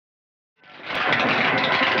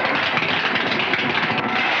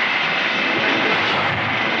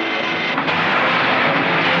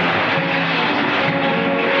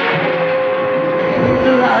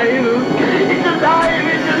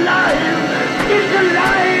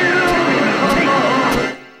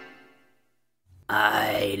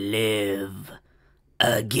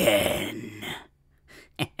again.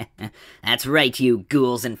 That's right, you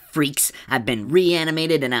ghouls and freaks. I've been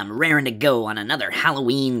reanimated and I'm raring to go on another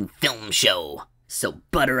Halloween film show. So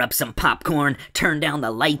butter up some popcorn, turn down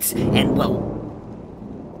the lights, and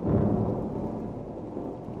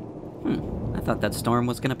I thought that storm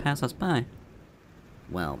was gonna pass us by.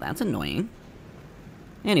 Well, that's annoying.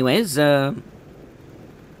 Anyways, yeah.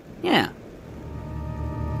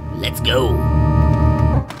 Let's go.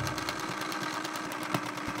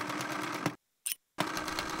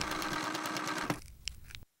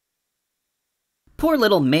 Poor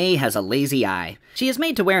little May has a lazy eye. She is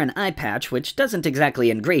made to wear an eye patch, which doesn't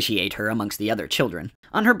exactly ingratiate her amongst the other children.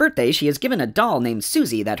 On her birthday, she is given a doll named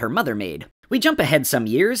Susie that her mother made. We jump ahead some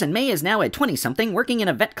years, and May is now a 20-something working in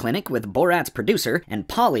a vet clinic with Borat's producer, and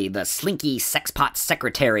Polly, the slinky sexpot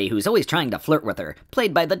secretary who's always trying to flirt with her,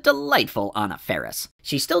 played by the delightful Anna Faris.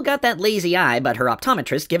 She's still got that lazy eye, but her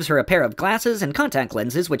optometrist gives her a pair of glasses and contact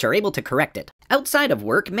lenses which are able to correct it. Outside of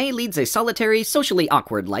work, May leads a solitary, socially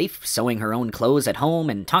awkward life, sewing her own clothes at home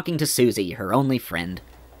and talking to Susie, her only friend.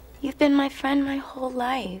 You've been my friend my whole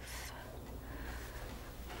life.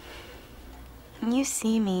 And you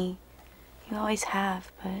see me. You always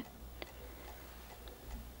have, but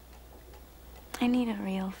I need a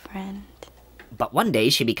real friend. But one day,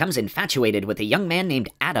 she becomes infatuated with a young man named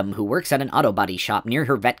Adam who works at an auto body shop near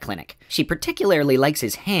her vet clinic. She particularly likes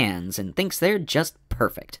his hands and thinks they're just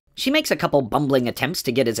perfect. She makes a couple bumbling attempts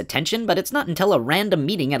to get his attention, but it's not until a random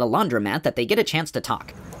meeting at a laundromat that they get a chance to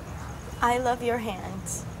talk. I love your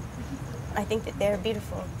hands. I think that they're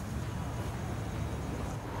beautiful.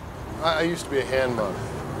 I used to be a hand model.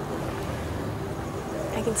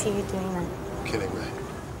 I can see you doing that. Kidding me.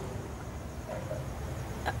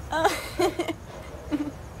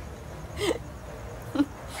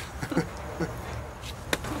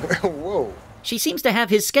 Whoa. She seems to have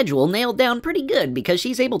his schedule nailed down pretty good because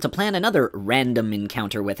she's able to plan another random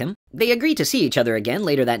encounter with him. They agree to see each other again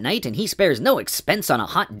later that night, and he spares no expense on a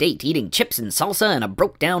hot date eating chips and salsa in a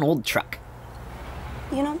broke-down old truck.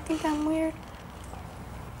 You don't think I'm weird?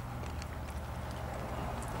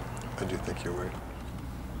 I do think you're weird.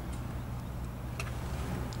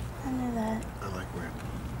 I know that. I like weird.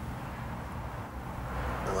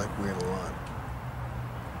 I like weird a lot.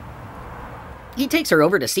 He takes her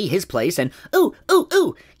over to see his place and, ooh,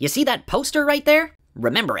 you see that poster right there?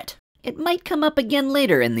 Remember it. It might come up again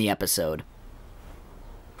later in the episode.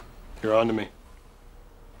 You're on to me.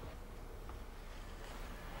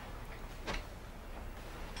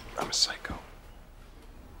 I'm a psycho.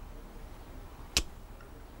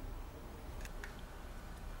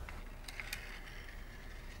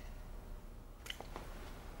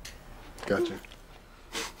 Gotcha.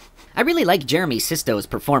 I really like Jeremy Sisto's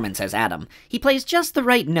performance as Adam. He plays just the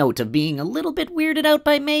right note of being a little bit weirded out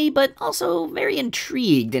by May, but also very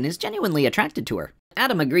intrigued and is genuinely attracted to her.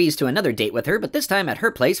 Adam agrees to another date with her, but this time at her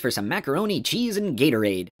place for some macaroni, cheese, and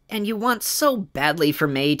Gatorade. And you want so badly for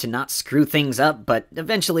May to not screw things up, but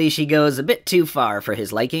eventually she goes a bit too far for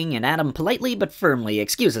his liking, and Adam politely but firmly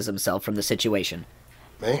excuses himself from the situation.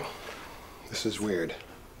 May, this is weird.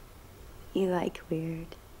 You like weird.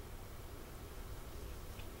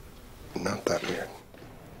 Not that weird.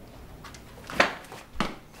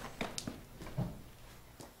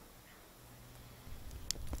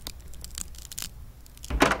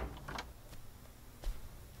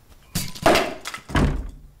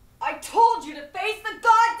 I told you to face the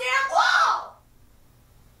goddamn wall!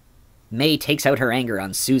 May takes out her anger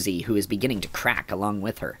on Susie, who is beginning to crack along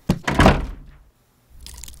with her.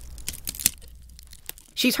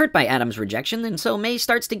 She's hurt by Adam's rejection, and so May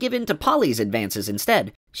starts to give in to Polly's advances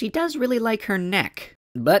instead. She does really like her neck.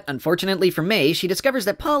 But unfortunately for May, she discovers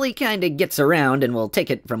that Polly kinda gets around and will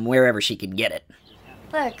take it from wherever she can get it.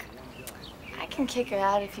 Look, I can kick her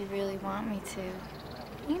out if you really want me to.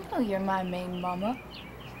 You know you're my main mama.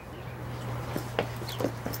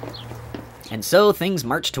 And so things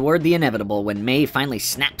march toward the inevitable when May finally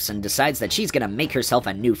snaps and decides that she's gonna make herself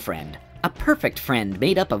a new friend. A perfect friend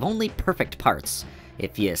made up of only perfect parts,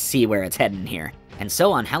 if you see where it's heading here. And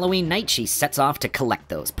so on Halloween night, she sets off to collect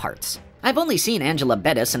those parts. I've only seen Angela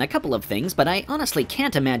Bettis in a couple of things, but I honestly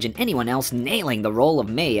can't imagine anyone else nailing the role of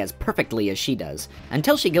May as perfectly as she does.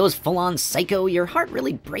 Until she goes full-on psycho, your heart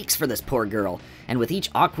really breaks for this poor girl. And with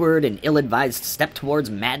each awkward and ill-advised step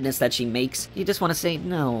towards madness that she makes, you just want to say,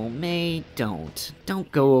 no, May, don't.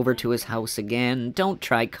 Don't go over to his house again. Don't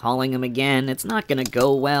try calling him again. It's not gonna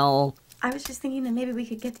go well. I was just thinking that maybe we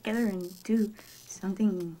could get together and do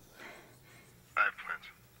something. I have plans.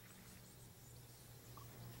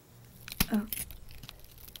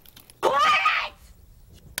 Oh.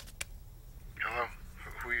 Hello?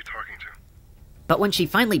 Who are you talking to? But when she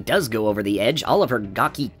finally does go over the edge, all of her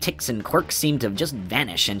gawky tics and quirks seem to just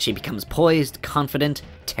vanish, and she becomes poised, confident,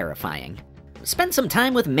 terrifying. Spend some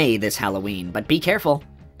time with May this Halloween, but be careful.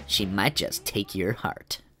 She might just take your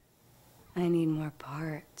heart. I need more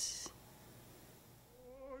parts.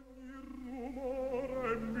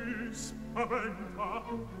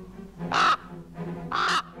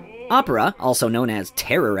 Opera, also known as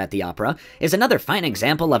Terror at the Opera, is another fine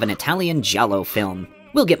example of an Italian giallo film.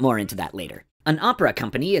 We'll get more into that later. An opera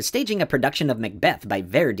company is staging a production of Macbeth by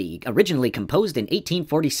Verdi, originally composed in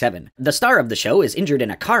 1847. The star of the show is injured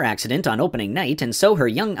in a car accident on opening night, and so her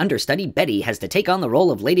young understudy Betty has to take on the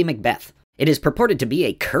role of Lady Macbeth. It is purported to be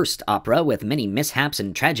a cursed opera with many mishaps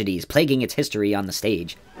and tragedies plaguing its history on the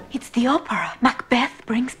stage. It's the opera. Macbeth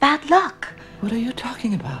brings bad luck. What are you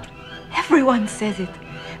talking about? Everyone says it.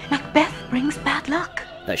 Macbeth brings bad luck.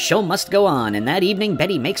 The show must go on, and that evening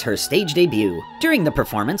Betty makes her stage debut. During the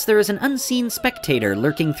performance, there is an unseen spectator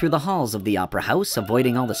lurking through the halls of the opera house,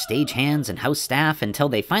 avoiding all the stagehands and house staff until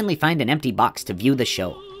they finally find an empty box to view the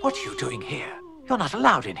show. What are you doing here? You're not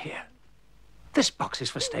allowed in here. This box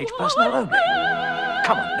is for stage personnel only.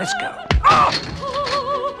 Come on, let's go.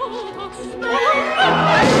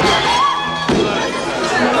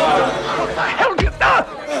 What the hell do you...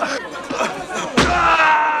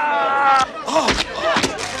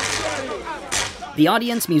 The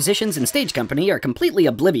audience, musicians, and stage company are completely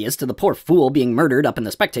oblivious to the poor fool being murdered up in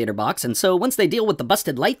the spectator box, and so once they deal with the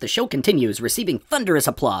busted light, the show continues, receiving thunderous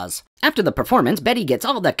applause. After the performance, Betty gets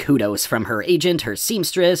all the kudos from her agent, her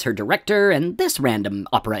seamstress, her director, and this random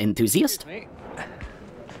opera enthusiast.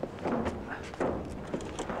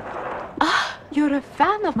 Ah, you're a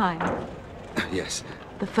fan of mine. Yes.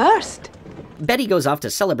 The first. Betty goes off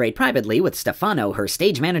to celebrate privately with Stefano, her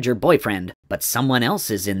stage manager boyfriend, but someone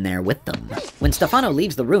else is in there with them. When Stefano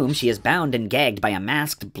leaves the room, she is bound and gagged by a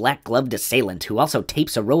masked, black-gloved assailant who also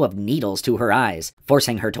tapes a row of needles to her eyes,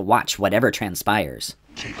 forcing her to watch whatever transpires.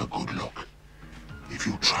 Take a good look. If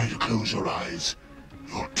you try to close your eyes,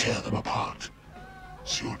 you'll tear them apart.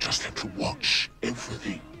 So you'll just have to watch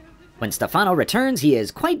everything. When Stefano returns, he is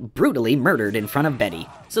quite brutally murdered in front of Betty.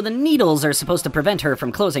 So the needles are supposed to prevent her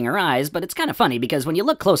from closing her eyes, but it's kind of funny because when you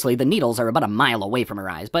look closely, the needles are about a mile away from her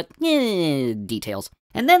eyes, but details.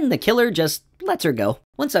 And then the killer just lets her go.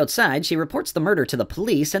 Once outside, she reports the murder to the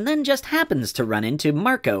police and then just happens to run into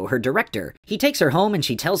Marco, her director. He takes her home and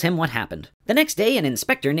she tells him what happened. The next day, an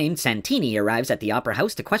inspector named Santini arrives at the opera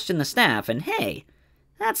house to question the staff, and hey,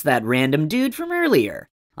 that's that random dude from earlier.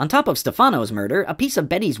 On top of Stefano's murder, a piece of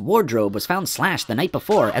Betty's wardrobe was found slashed the night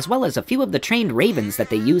before, as well as a few of the trained ravens that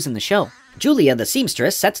they use in the show. Julia, the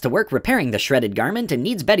seamstress, sets to work repairing the shredded garment and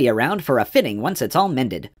needs Betty around for a fitting once it's all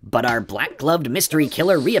mended. But our black-gloved mystery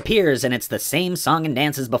killer reappears, and it's the same song and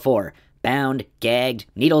dance as before. Bound, gagged,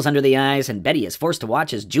 needles under the eyes, and Betty is forced to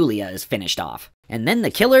watch as Julia is finished off. And then the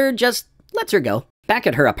killer just lets her go. Back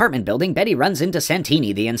at her apartment building, Betty runs into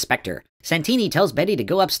Santini, the inspector. Santini tells Betty to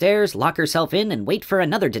go upstairs, lock herself in, and wait for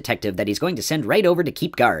another detective that he's going to send right over to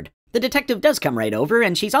keep guard. The detective does come right over,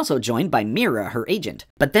 and she's also joined by Mira, her agent.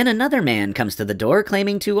 But then another man comes to the door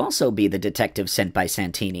claiming to also be the detective sent by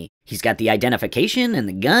Santini. He's got the identification and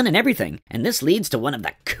the gun and everything, and this leads to one of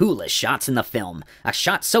the coolest shots in the film. A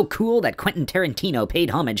shot so cool that Quentin Tarantino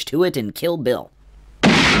paid homage to it in Kill Bill.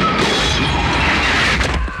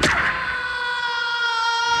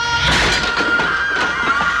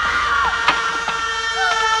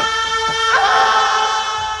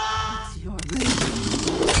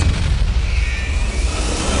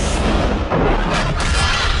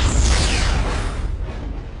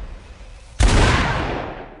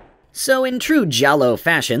 So in true giallo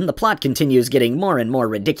fashion, the plot continues getting more and more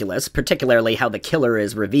ridiculous, particularly how the killer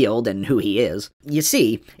is revealed and who he is. You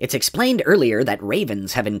see, it's explained earlier that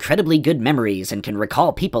ravens have incredibly good memories and can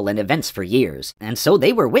recall people and events for years, and so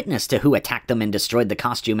they were witness to who attacked them and destroyed the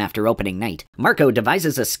costume after opening night. Marco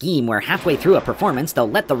devises a scheme where halfway through a performance, they'll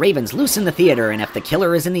let the ravens loose in the theater, and if the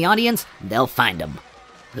killer is in the audience, they'll find him.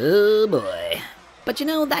 Oh boy. But you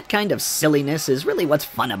know, that kind of silliness is really what's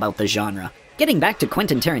fun about the genre. Getting back to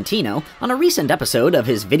Quentin Tarantino, on a recent episode of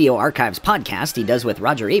his Video Archives podcast he does with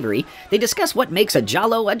Roger Avery, they discuss what makes a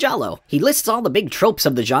giallo a giallo. He lists all the big tropes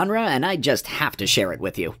of the genre, and I just have to share it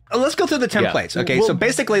with you. Let's go through the templates, okay? Well, so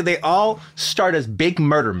basically they all start as big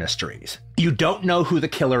murder mysteries. You don't know who the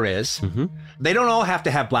killer is. They don't all have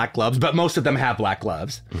to have black gloves, but most of them have black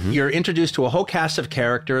gloves. You're introduced to a whole cast of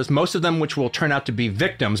characters, most of them which will turn out to be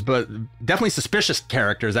victims, but definitely suspicious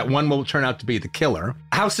characters that one will turn out to be the killer.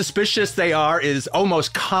 How suspicious they are is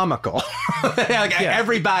almost comical.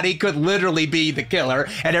 Everybody could literally be the killer,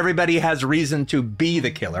 and everybody has reason to be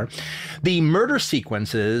the killer. The murder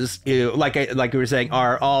sequences, like we were saying,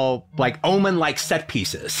 are all like Omen-like set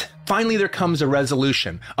pieces. Finally, there comes a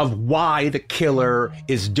resolution of why the killer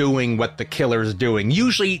is doing what the killer is doing,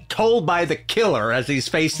 usually told by the killer as he's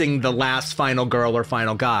facing the last final girl or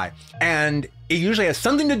final guy. And it usually has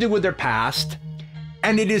something to do with their past,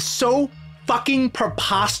 and it is so fucking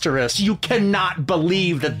preposterous. You cannot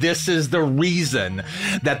believe that this is the reason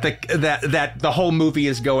that the whole movie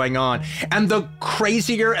is going on. And the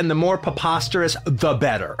crazier and the more preposterous, the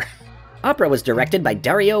better. Opera was directed by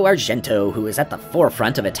Dario Argento, who is at the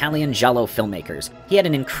forefront of Italian giallo filmmakers. He had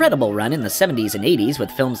an incredible run in the 70s and 80s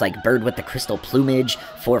with films like Bird with the Crystal Plumage,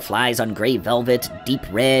 Four Flies on Grey Velvet, Deep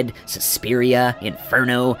Red, Suspiria,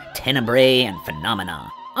 Inferno, Tenebrae, and Phenomena.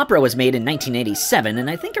 Opera was made in 1987, and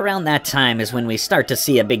I think around that time is when we start to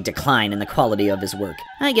see a big decline in the quality of his work.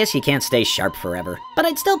 I guess you can't stay sharp forever. But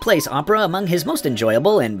I'd still place Opera among his most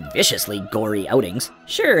enjoyable and viciously gory outings.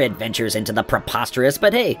 Sure, it ventures into the preposterous,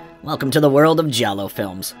 but hey, welcome to the world of giallo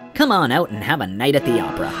films. Come on out and have a night at the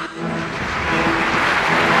opera.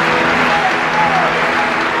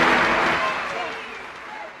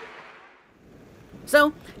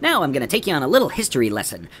 So, now I'm gonna take you on a little history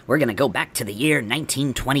lesson. We're gonna go back to the year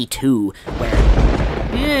 1922, where...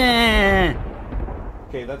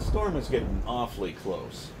 Okay, that storm is getting awfully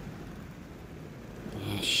close.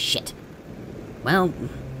 Shit. Well,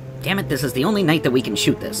 damn it, this is the only night that we can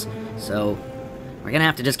shoot this. So, we're gonna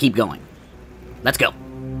have to just keep going. Let's go.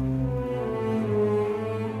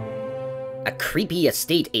 A creepy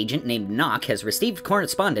estate agent named Knock has received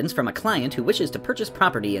correspondence from a client who wishes to purchase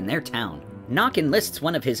property in their town. Knock enlists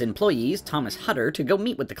one of his employees, Thomas Hutter, to go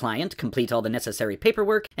meet with the client, complete all the necessary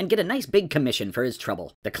paperwork, and get a nice big commission for his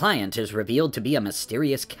trouble. The client is revealed to be a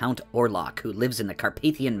mysterious Count Orlok who lives in the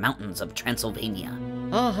Carpathian Mountains of Transylvania.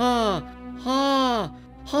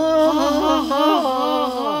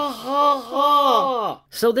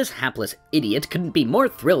 So this hapless idiot couldn't be more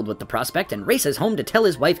thrilled with the prospect and races home to tell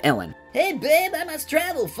his wife Ellen. Hey babe, I must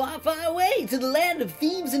travel far, far away to the land of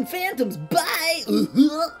thieves and phantoms. Bye!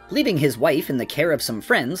 Leaving his wife in the care of some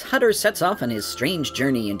friends, Hutter sets off on his strange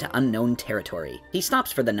journey into unknown territory. He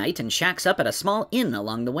stops for the night and shacks up at a small inn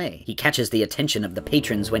along the way. He catches the attention of the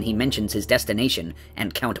patrons when he mentions his destination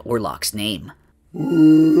and Count Orlok's name.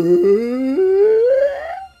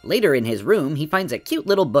 Later in his room, he finds a cute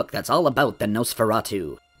little book that's all about the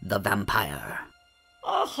Nosferatu, the vampire.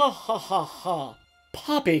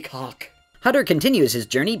 Poppycock. Hutter continues his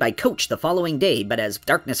journey by coach the following day, but as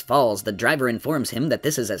darkness falls, the driver informs him that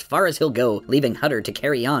this is as far as he'll go, leaving Hutter to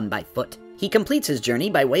carry on by foot. He completes his journey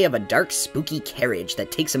by way of a dark, spooky carriage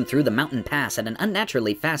that takes him through the mountain pass at an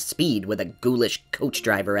unnaturally fast speed with a ghoulish coach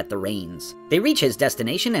driver at the reins. They reach his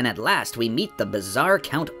destination, and at last we meet the bizarre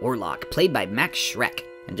Count Orlok, played by Max Schreck.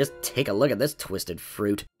 And just take a look at this twisted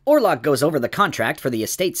fruit. Orlok goes over the contract for the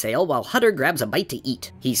estate sale while Hutter grabs a bite to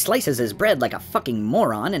eat. He slices his bread like a fucking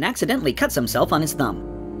moron and accidentally cuts himself on his thumb.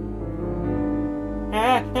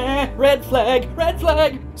 Red flag! Red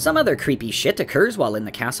flag! Some other creepy shit occurs while in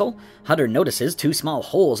the castle. Hutter notices 2 small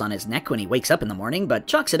holes on his neck when he wakes up in the morning, but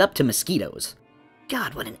chalks it up to mosquitoes.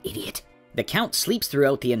 God, what an idiot. The Count sleeps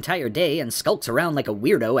throughout the entire day and skulks around like a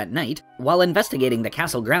weirdo at night. While investigating the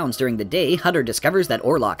castle grounds during the day, Hutter discovers that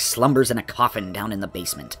Orlok slumbers in a coffin down in the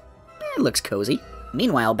basement. It looks cozy.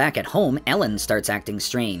 Meanwhile, back at home, Ellen starts acting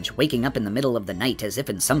strange, waking up in the middle of the night as if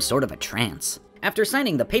in some sort of a trance. After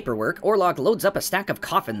signing the paperwork, Orlok loads up a stack of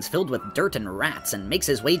coffins filled with dirt and rats and makes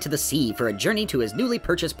his way to the sea for a journey to his newly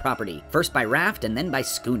purchased property, first by raft and then by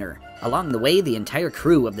schooner. Along the way, the entire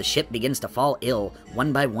crew of the ship begins to fall ill,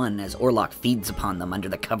 one by one, as Orlok feeds upon them under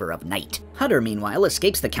the cover of night. Hutter, meanwhile,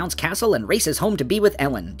 escapes the Count's castle and races home to be with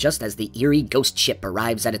Ellen, just as the eerie ghost ship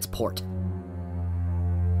arrives at its port.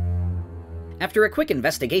 After a quick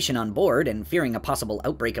investigation on board and fearing a possible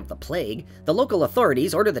outbreak of the plague, the local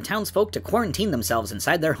authorities order the townsfolk to quarantine themselves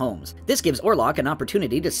inside their homes. This gives Orlok an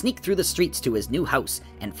opportunity to sneak through the streets to his new house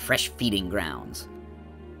and fresh feeding grounds.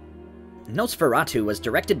 Nosferatu was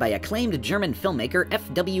directed by acclaimed German filmmaker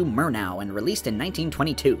F.W. Murnau and released in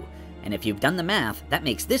 1922. And if you've done the math, that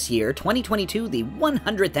makes this year, 2022, the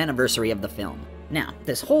 100th anniversary of the film. Now,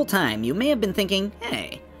 this whole time you may have been thinking,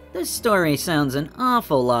 hey, this story sounds an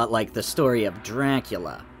awful lot like the story of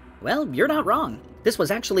Dracula. Well, you're not wrong. This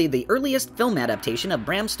was actually the earliest film adaptation of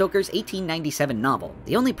Bram Stoker's 1897 novel.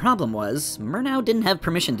 The only problem was, Murnau didn't have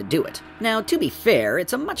permission to do it. Now, to be fair,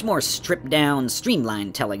 it's a much more stripped-down,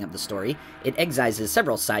 streamlined telling of the story. It excises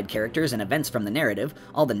several side characters and events from the narrative,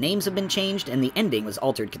 all the names have been changed, and the ending was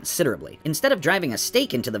altered considerably. Instead of driving a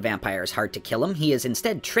stake into the vampire's heart to kill him, he is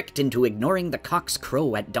instead tricked into ignoring the cock's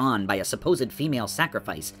crow at dawn by a supposed female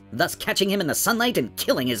sacrifice, thus catching him in the sunlight and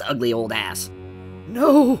killing his ugly old ass.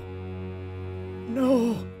 No!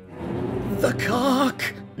 No! The cock!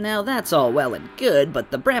 Now that's all well and good,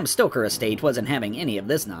 but the Bram Stoker estate wasn't having any of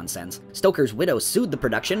this nonsense. Stoker's widow sued the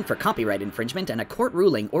production for copyright infringement, and a court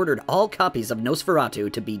ruling ordered all copies of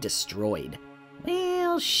Nosferatu to be destroyed.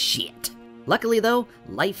 Well, shit. Luckily though,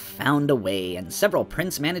 life found a way, and several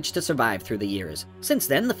prints managed to survive through the years. Since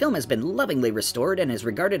then, the film has been lovingly restored and is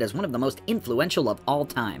regarded as one of the most influential of all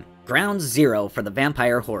time. Ground zero for the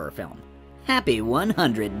vampire horror film. Happy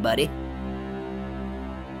 100, buddy.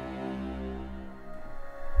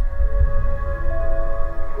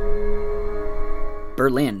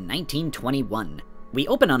 Berlin, 1921. We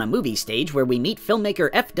open on a movie stage where we meet filmmaker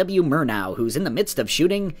F.W. Murnau, who's in the midst of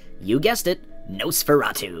shooting, you guessed it,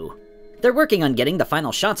 Nosferatu. They're working on getting the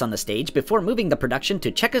final shots on the stage before moving the production to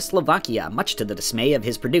Czechoslovakia, much to the dismay of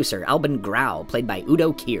his producer, Albin Grau, played by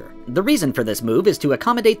Udo Kier. The reason for this move is to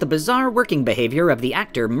accommodate the bizarre working behavior of the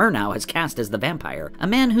actor Murnau has cast as the vampire, a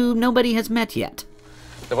man who nobody has met yet.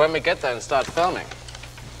 So when we get there and start filming,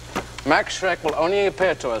 Max Schreck will only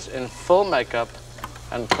appear to us in full makeup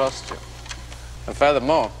and costume. And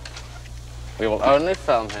furthermore, we will only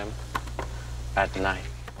film him at night.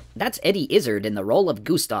 That's Eddie Izzard in the role of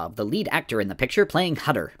Gustav, the lead actor in the picture, playing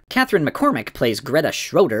Hutter. Catherine McCormick plays Greta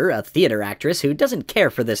Schroeder, a theater actress who doesn't care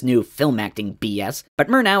for this new film acting BS, but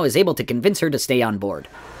Murnau is able to convince her to stay on board.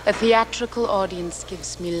 A theatrical audience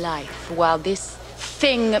gives me life, while this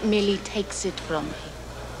thing merely takes it from me.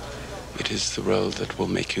 It is the role that will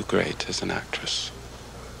make you great as an actress.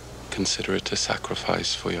 Consider it a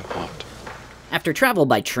sacrifice for your art. After travel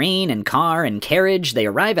by train and car and carriage, they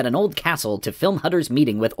arrive at an old castle to film Hutter's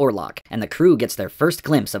meeting with Orlok, and the crew gets their first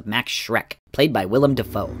glimpse of Max Schreck, played by Willem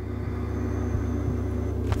Dafoe.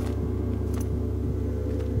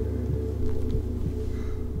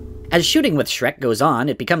 As shooting with Schreck goes on,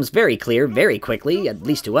 it becomes very clear very quickly, at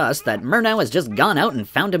least to us, that Murnau has just gone out and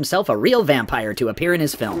found himself a real vampire to appear in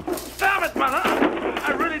his film. Damn it, mother!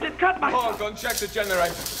 I really did cut myself! Oh, go and check the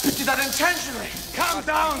generator. You did that intentionally! Calm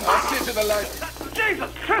down! I'll see to the light.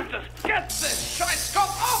 Jesus Christus! Get this shite scope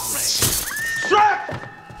off me! Schreck!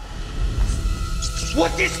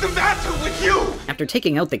 What is the matter with you? After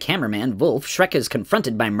taking out the cameraman, Wolf, Schreck is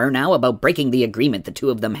confronted by Murnau about breaking the agreement the two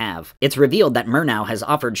of them have. It's revealed that Murnau has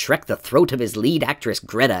offered Schreck the throat of his lead actress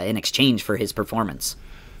Greta in exchange for his performance.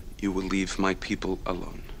 You will leave my people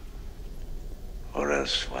alone. Or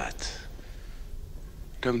else what?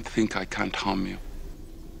 Don't think I can't harm you.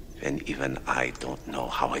 And even I don't know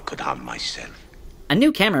how I could harm myself. A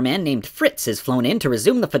new cameraman named Fritz is flown in to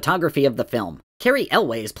resume the photography of the film. Cary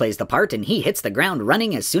Elwes plays the part, and he hits the ground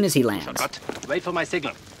running as soon as he lands. Wait for my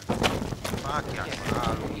signal.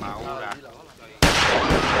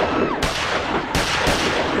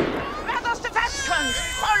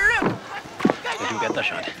 Did you get the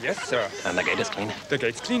shot? Yes, sir. And the gate is clean? The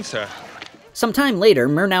gate's clean, sir. Some time later,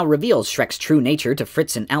 Murnau reveals Schreck's true nature to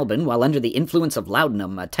Fritz and Albin while under the influence of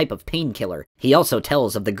laudanum, a type of painkiller. He also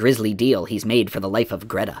tells of the grisly deal he's made for the life of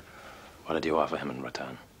Greta. What did you offer him in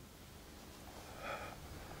return?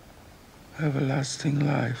 Everlasting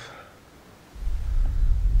life.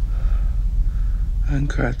 And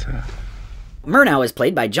Greta. Murnau is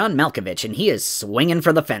played by John Malkovich, and he is swinging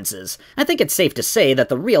for the fences. I think it's safe to say that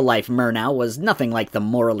the real-life Murnau was nothing like the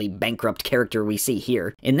morally bankrupt character we see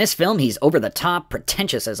here. In this film, he's over-the-top,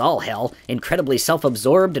 pretentious as all hell, incredibly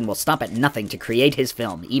self-absorbed, and will stop at nothing to create his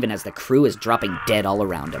film, even as the crew is dropping dead all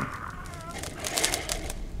around him.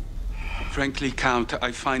 Frankly, Count,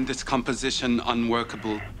 I find this composition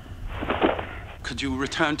unworkable. Could you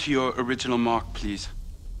return to your original mark, please?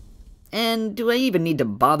 And do I even need to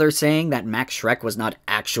bother saying that Max Schreck was not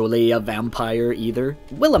actually a vampire either?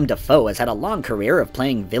 Willem Dafoe has had a long career of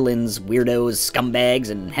playing villains, weirdos, scumbags,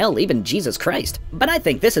 and hell, even Jesus Christ. But I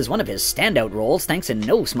think this is one of his standout roles, thanks in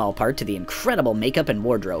no small part to the incredible makeup and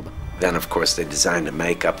wardrobe. Then, of course, they designed a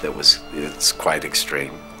makeup that it's quite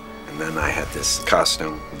extreme. And then I had this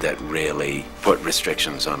costume that really put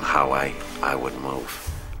restrictions on how I would move.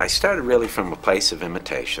 I started really from a place of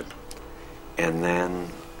imitation, and then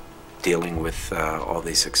dealing with all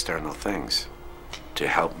these external things to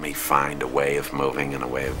help me find a way of moving and a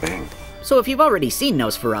way of being. So if you've already seen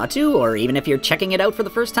Nosferatu, or even if you're checking it out for the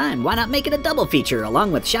first time, why not make it a double feature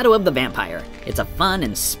along with Shadow of the Vampire? It's a fun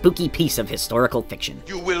and spooky piece of historical fiction.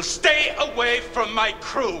 You will stay away from my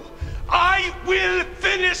crew. I will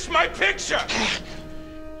finish my picture.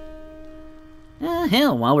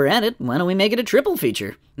 Hell, while we're at it, why don't we make it a triple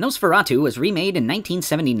feature? Nosferatu was remade in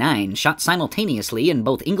 1979, shot simultaneously in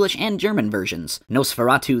both English and German versions.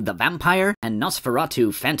 Nosferatu the Vampire and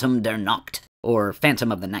Nosferatu Phantom der Nacht, or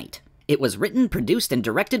Phantom of the Night. It was written, produced, and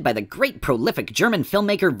directed by the great prolific German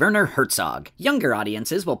filmmaker Werner Herzog. Younger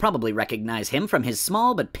audiences will probably recognize him from his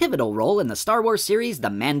small but pivotal role in the Star Wars series The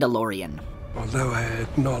Mandalorian. Although I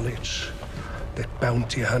acknowledge that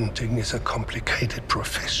bounty hunting is a complicated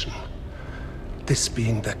profession, this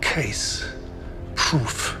being the case,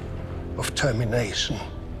 proof of termination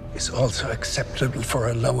is also acceptable for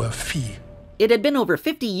a lower fee. It had been over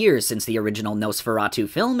 50 years since the original Nosferatu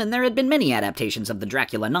film, and there had been many adaptations of the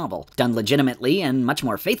Dracula novel, done legitimately and much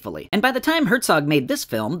more faithfully. And by the time Herzog made this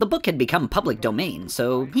film, the book had become public domain,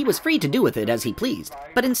 so he was free to do with it as he pleased.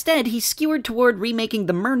 But instead, he skewered toward remaking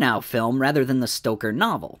the Murnau film rather than the Stoker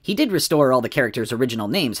novel. He did restore all the characters' original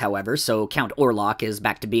names, however, so Count Orlok is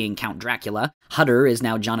back to being Count Dracula, Hutter is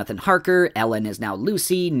now Jonathan Harker, Ellen is now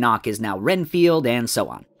Lucy, Nock is now Renfield, and so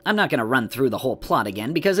on. I'm not going to run through the whole plot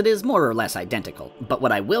again because it is more or less identical, but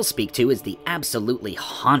what I will speak to is the absolutely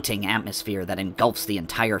haunting atmosphere that engulfs the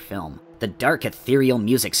entire film. The dark, ethereal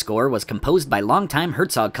music score was composed by longtime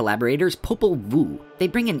Herzog collaborators Popol Vuh. They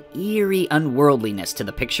bring an eerie unworldliness to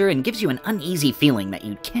the picture and gives you an uneasy feeling that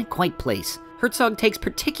you can't quite place. Herzog takes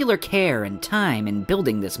particular care and time in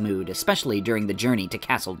building this mood, especially during the journey to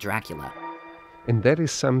Castle Dracula. And that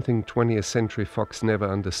is something 20th Century Fox never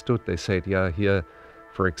understood. They said, yeah, here,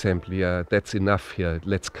 for example, yeah, that's enough here,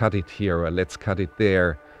 let's cut it here or let's cut it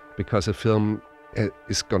there, because a film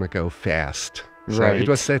is gonna go fast. So Right. it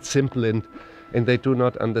was that simple, and they do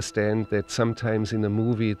not understand that sometimes in a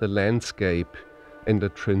movie the landscape and the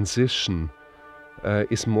transition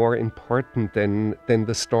is more important than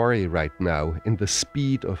the story right now, and the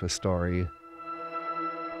speed of a story.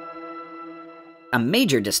 A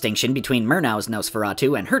major distinction between Murnau's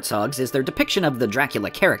Nosferatu and Herzog's is their depiction of the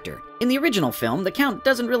Dracula character. In the original film, the Count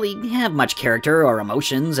doesn't really have much character or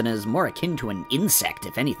emotions and is more akin to an insect,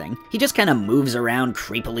 if anything. He just kind of moves around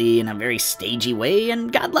creepily in a very stagey way,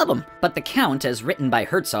 and God love him. But the Count, as written by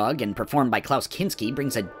Herzog and performed by Klaus Kinski,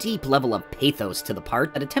 brings a deep level of pathos to the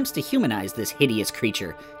part that attempts to humanize this hideous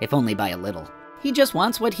creature, if only by a little. He just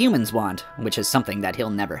wants what humans want, which is something that he'll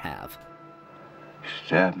never have.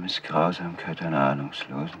 Sterben ist Grausamkeit einer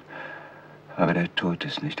Ahnungslosen, aber der Tod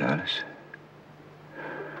ist nicht alles.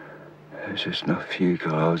 Es ist noch viel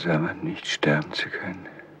grausamer, nicht sterben zu können.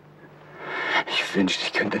 Ich wünschte,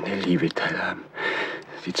 ich könnte an der Liebe teilhaben,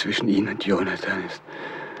 die zwischen Ihnen und Jonathan ist.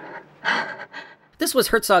 This was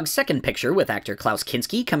Herzog's second picture with actor Klaus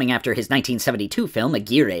Kinski, coming after his 1972 film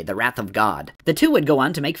Aguirre, The Wrath of God. The two would go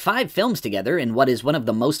on to make 5 films together in what is one of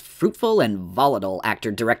the most fruitful and volatile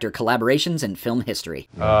actor-director collaborations in film history.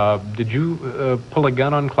 Did you pull a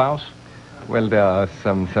gun on Klaus? Well, there are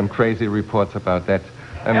some crazy reports about that.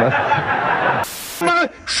 I must...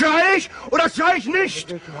 Schrei ich oder schrei ich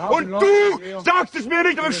nicht? Und du sagst es mir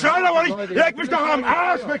nicht, aber schrei aber nicht. Leg mich doch am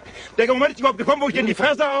Arsch weg. Der Moment ist überhaupt gekommen, wo ich dir in die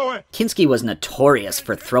Fresse haue. Kinski was notorious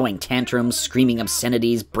for throwing tantrums, screaming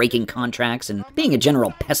obscenities, breaking contracts, and being a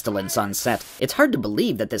general pestilence on set. It's hard to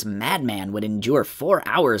believe that this madman would endure 4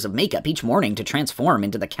 hours of makeup each morning to transform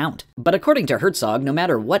into the Count. But according to Herzog, no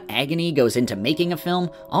matter what agony goes into making a film,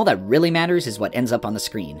 all that really matters is what ends up on the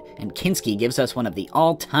screen, and Kinski gives us one of the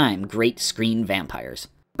all-time great screen vampires.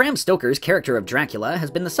 Bram Stoker's character of Dracula has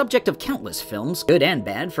been the subject of countless films, good and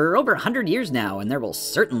bad, for over 100 years now, and there will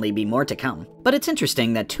certainly be more to come. But it's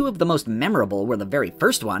interesting that 2 of the most memorable were the very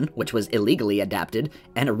first one, which was illegally adapted,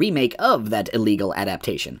 and a remake of that illegal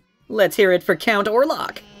adaptation. Let's hear it for Count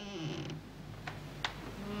Orlok!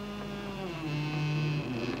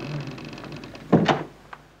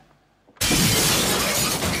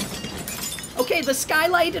 Okay, the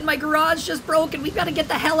skylight in my garage just broke and we've got to get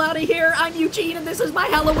the hell out of here. I'm Eugene and this is my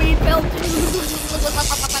Halloween film.